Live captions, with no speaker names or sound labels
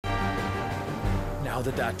Now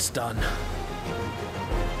that that's done,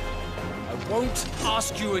 I won't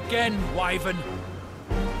ask you again, Wyvern.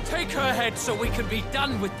 Take her head so we can be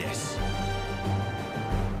done with this.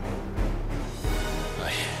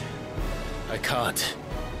 I can't.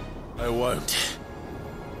 I won't.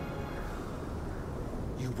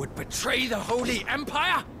 You would betray the Holy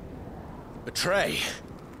Empire? Betray?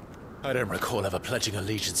 I don't recall ever pledging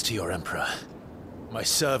allegiance to your Emperor. My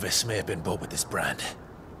service may have been bought with this brand,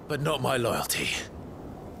 but not my loyalty.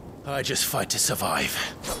 I just fight to survive.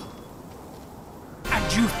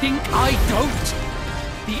 And you think I don't?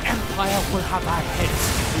 The Empire will have our heads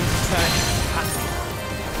in return if you handle.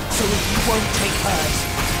 So if you won't take hers,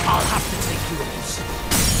 I'll have to take yours.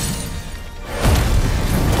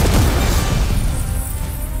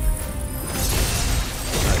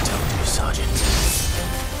 I told you, Sergeant.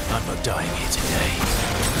 I'm not dying here today.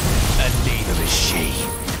 And neither is she.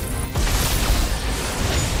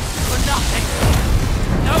 For nothing.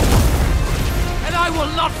 No. And I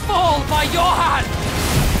will not fall by your hand.